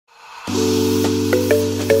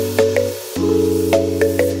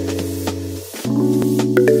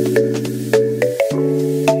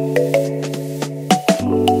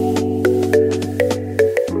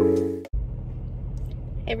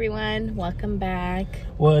Everyone, welcome back.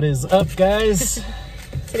 What is up, guys?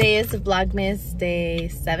 Today is Vlogmas day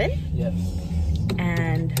 7. Yes.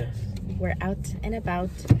 And we're out and about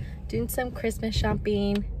doing some Christmas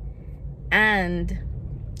shopping. And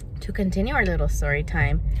to continue our little story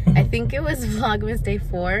time, I think it was Vlogmas day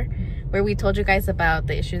 4 where we told you guys about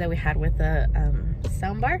the issue that we had with the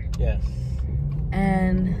soundbar. Yes.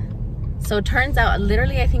 And so it turns out,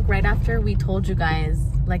 literally, I think right after we told you guys,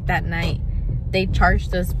 like that night, they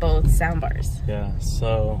charged us both soundbars. Yeah,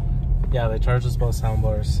 so, yeah, they charged us both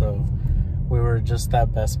soundbars, so we were just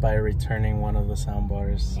at Best Buy returning one of the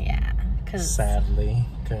soundbars. Yeah, sadly,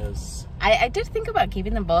 because I did think about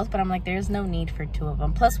keeping them both, but I'm like, there's no need for 2 of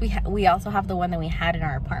them. Plus, we also have the one that we had in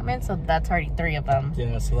our apartment, so that's already 3 of them.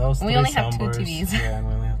 Yeah, so that was 3 we only soundbars. have 2 TVs. Yeah, and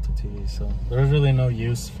we only have 2 TVs, so there's really no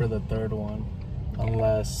use for the 3rd one,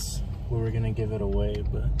 unless we were gonna give it away,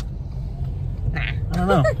 but nah. I don't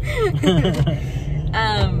know.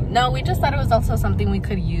 No, we just thought it was also something we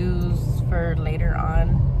could use for later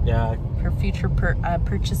on. Yeah. For future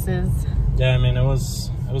purchases. Yeah, I mean, it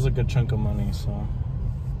was a good chunk of money, so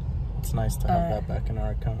it's nice to have that back in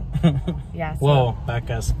our account. Yeah. So, well, back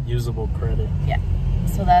as usable credit. Yeah.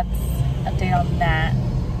 So that's update on that.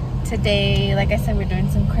 Today, like I said, we're doing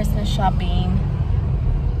some Christmas shopping.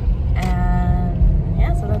 And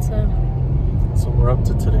yeah, so that's so we're up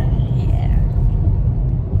to today. Yeah.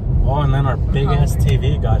 Oh, and then our big ass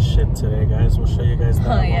TV got shipped today, guys. We'll show you guys that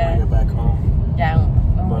when we get back home. Yeah.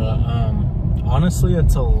 But honestly,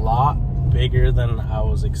 it's a lot bigger than I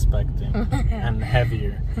was expecting and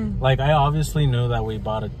heavier. Like, I obviously knew that we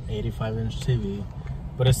bought an 85-inch TV,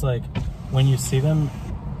 but it's like when you see them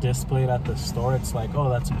displayed at the store, it's like, oh,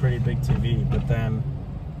 that's a pretty big TV. But then,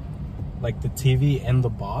 like, the TV in the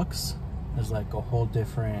box is like a whole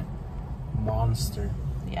different monster.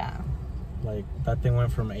 Yeah. Like, that thing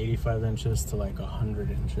went from 85 inches to like 100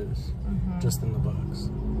 inches just in the box.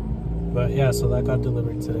 But yeah, so that got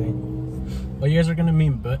delivered today. But you guys are gonna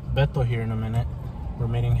meet Beto here in a minute. We're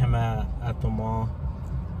meeting him at the mall.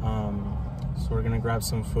 So we're gonna grab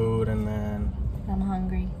some food and then... I'm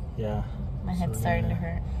hungry. Yeah. My head's starting to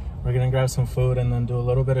hurt. We're gonna grab some food and then do a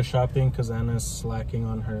little bit of shopping because Anna's slacking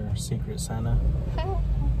on her Secret Santa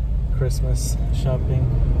Christmas shopping.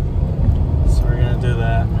 So we're gonna do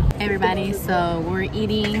that. Hey everybody, so we're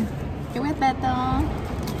eating here with Beto.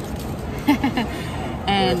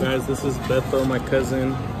 And yeah, guys, this is Beto, my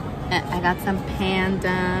cousin. I got some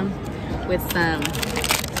panda with some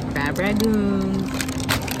crab ragoons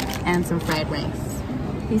and some fried rice.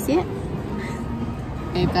 You see it?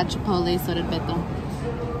 Babe got Chipotle, so did Beto.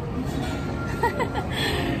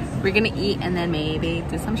 We're gonna eat and then maybe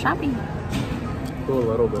do some shopping. Do a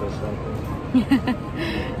little bit of shopping.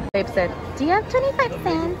 Babe said, do you have 25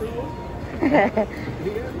 cents?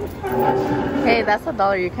 Hey, that's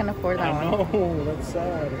 $1. You can afford that one. I know, that's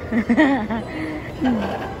sad.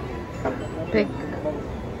 Big.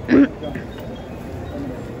 I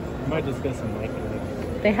might just get some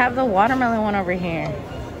microwave. They have the watermelon one over here.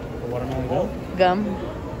 The watermelon gum? Gum.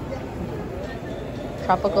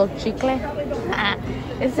 Tropical chicle.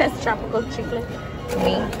 It says tropical chicle.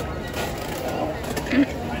 Me.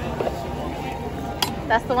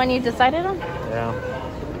 That's the one you decided on? Yeah.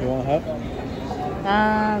 You want half?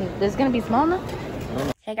 This is gonna be small enough.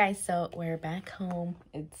 Hey guys, so we're back home.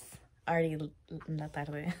 It's already la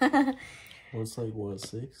tarde. Well, it's like, what,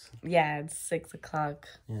 6? Yeah, it's 6 o'clock.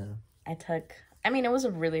 Yeah. I mean, it was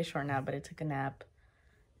a really short nap, but I took a nap.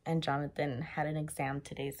 And Jonathan had an exam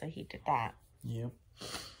today, so he did that. Yep.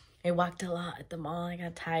 I walked a lot at the mall. I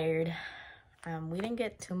got tired. We didn't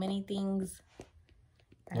get too many things.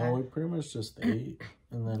 No, we pretty much just ate.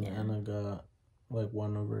 And then Anna got like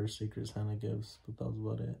one of her Secret Santa gifts, but that was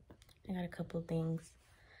about it. I got a couple things.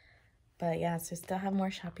 But yeah, so still have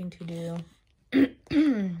more shopping to do.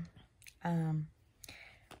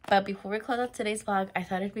 But before we close out today's vlog, I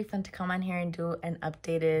thought it'd be fun to come on here and do an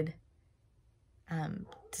updated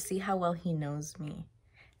to see how well he knows me.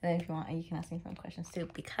 And then if you want, you can ask me some questions too,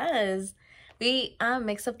 because we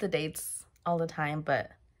mix up the dates all the time,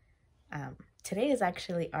 but today is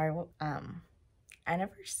actually our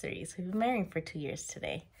anniversary. So we've been married for 2 years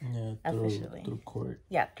today. Yeah, officially. Through court.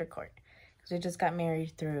 Yeah, through court. Because we just got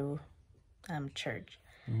married through church.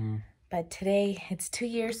 But today, it's 2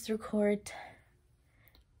 years through court.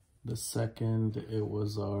 The 2nd, it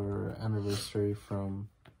was our anniversary from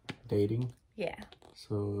dating. Yeah.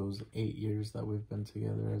 So it was 8 years that we've been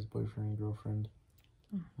together as boyfriend and girlfriend.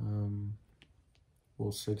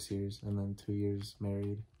 Well, 6 years and then 2 years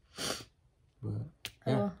married. But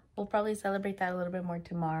yeah. We'll probably celebrate that a little bit more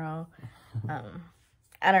tomorrow.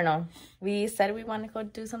 I don't know. We said we want to go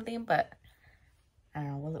do something, but I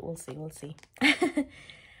don't know. We'll see.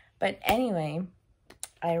 But anyway,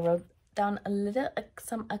 I wrote down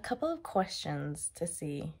a couple of questions to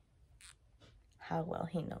see how well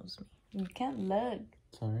he knows me. You can't look.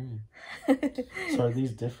 Sorry. So are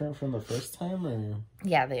these different from the first time, or?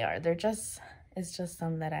 Yeah, they are. It's just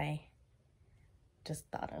some that I just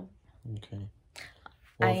thought of. Okay.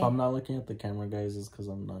 Well, if I'm not looking at the camera, guys, it's because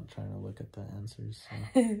I'm not trying to look at the answers.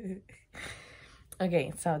 So.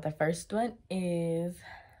 Okay, so the first one is,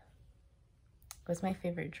 what's my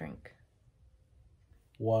favorite drink?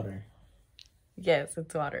 Water. Yes,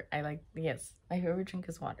 it's water. Yes, my favorite drink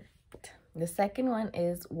is water. The second one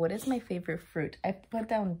is, what is my favorite fruit? I put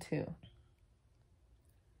down 2.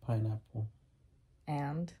 Pineapple.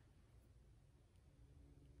 And?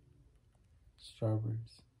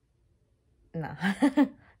 Strawberries. No.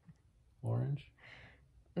 Orange?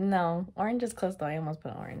 No, orange is close though. I almost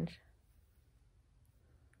put orange.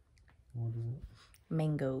 What is it?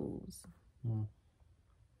 Mangoes. Mm.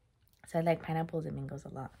 So I like pineapples and mangoes a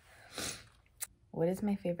lot. What is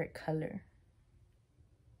my favorite color?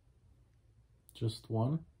 Just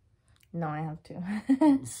one? No, I have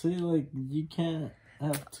 2. See, like, you can't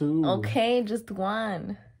have 2. Okay, just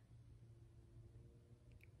one.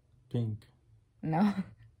 Pink. No.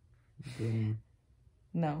 Green.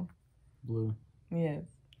 No. Blue. Yes.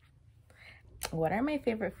 What are my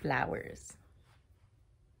favorite flowers?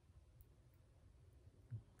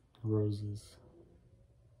 Roses.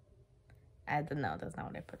 No, that's not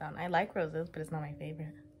what I put down. I like roses, but it's not my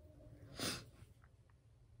favorite.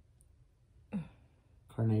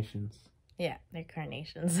 Carnations. Yeah, they're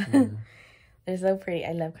carnations. Yeah. They're so pretty.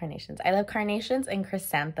 I love carnations. I love carnations and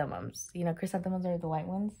chrysanthemums. You know, chrysanthemums are the white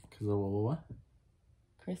ones. Because of what?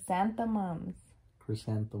 Chrysanthemums.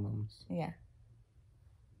 Chrysanthemums. Yeah.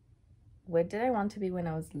 What did I want to be when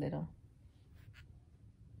I was little?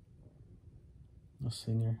 A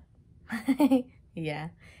singer. Yeah.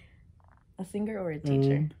 A singer or a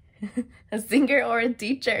teacher? A singer or a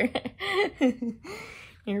teacher?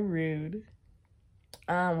 You're rude.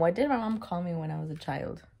 What did my mom call me when I was a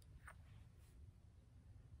child?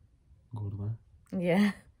 Gorda.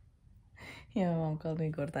 Yeah. Yeah, my mom called me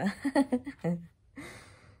gorda.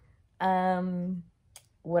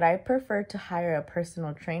 Would I prefer to hire a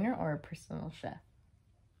personal trainer or a personal chef?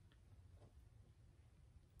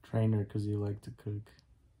 Trainer, because you like to cook.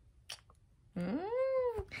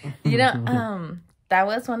 You know, that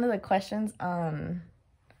was one of the questions on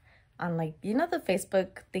like, you know, the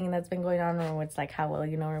Facebook thing that's been going on, or it's like how well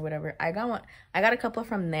you know or whatever. I got a couple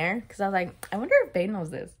from there because I was like, I wonder if Bae knows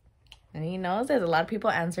this. And he knows it. A lot of people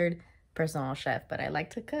answered personal chef, but I like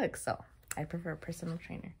to cook, so I prefer personal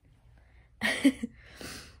trainer.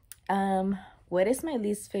 What is my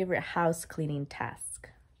least favorite house cleaning task?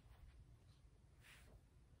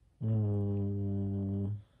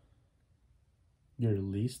 Your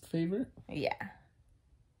least favorite? Yeah.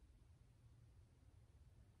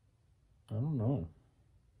 I don't know.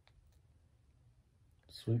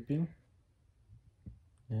 Sweeping?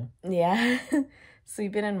 Yeah. Yeah.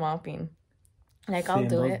 Sweeping and mopping. Like, I'll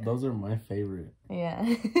do it. Those are my favorite. Yeah.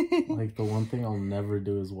 Like, the one thing I'll never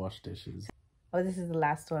do is wash dishes. Oh, this is the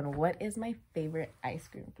last one. What is my favorite ice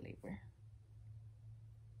cream flavor?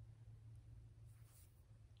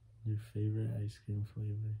 Your favorite ice cream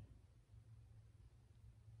flavor?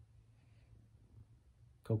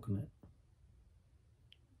 Coconut.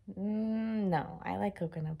 No, I like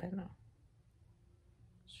coconut, but no.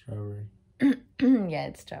 Strawberry. Yeah,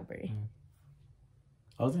 it's strawberry. Yeah.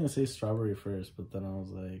 I was gonna say strawberry first, but then I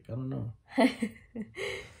was like, I don't know.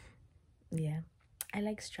 Yeah, I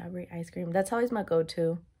like strawberry ice cream. That's always my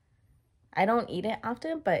go-to. I don't eat it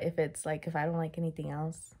often, but if I don't like anything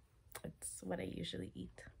else, it's what I usually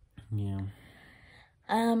eat. Yeah.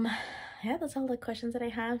 Yeah, that's all the questions that I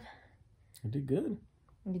have. I did good.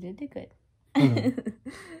 You did do good.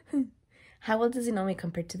 How well does he know me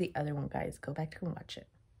compared to the other one, guys? Go back and watch it.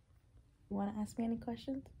 You want to ask me any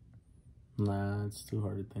questions? Nah, it's too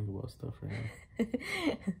hard to think about stuff right now.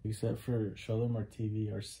 Except for show them our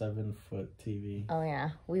TV, our 7-foot TV. Oh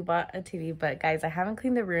yeah, we bought a TV, but guys, I haven't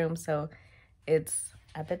cleaned the room, so it's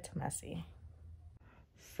a bit messy.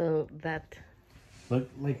 So that... Look,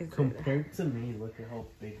 like, compared to me, look at how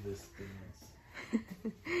big this thing is.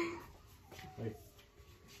 Like,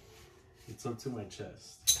 it's up to my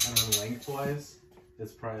chest. And then lengthwise,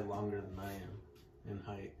 it's probably longer than I am in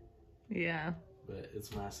height. Yeah. But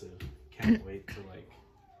it's massive. Can't wait to, like,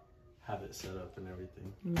 have it set up and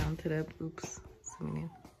everything. Mounted up. Oops.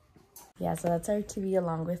 Yeah, so that's our TV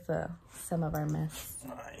along with some of our mess.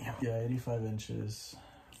 Yeah, 85 inches,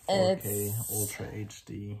 4K, Ultra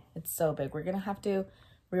HD. It's so big. We're going to have to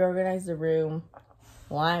reorganize the room.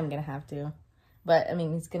 Well, I'm going to have to. But, I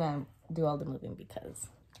mean, he's going to do all the moving because...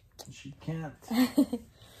 She can't.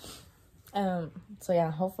 So,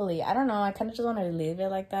 yeah, hopefully. I don't know. I kind of just want to leave it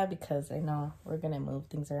like that because I know we're going to move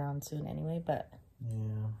things around soon anyway. But...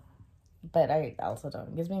 yeah. But I also don't.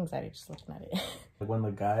 It gives me anxiety just looking at it. When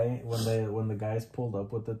the guys pulled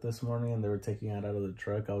up with it this morning and they were taking it out of the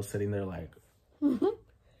truck, I was sitting there like,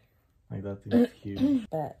 like that thing's huge.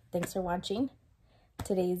 But thanks for watching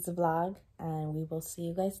today's vlog, and we will see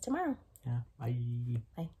you guys tomorrow. Yeah. Bye.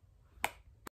 Bye.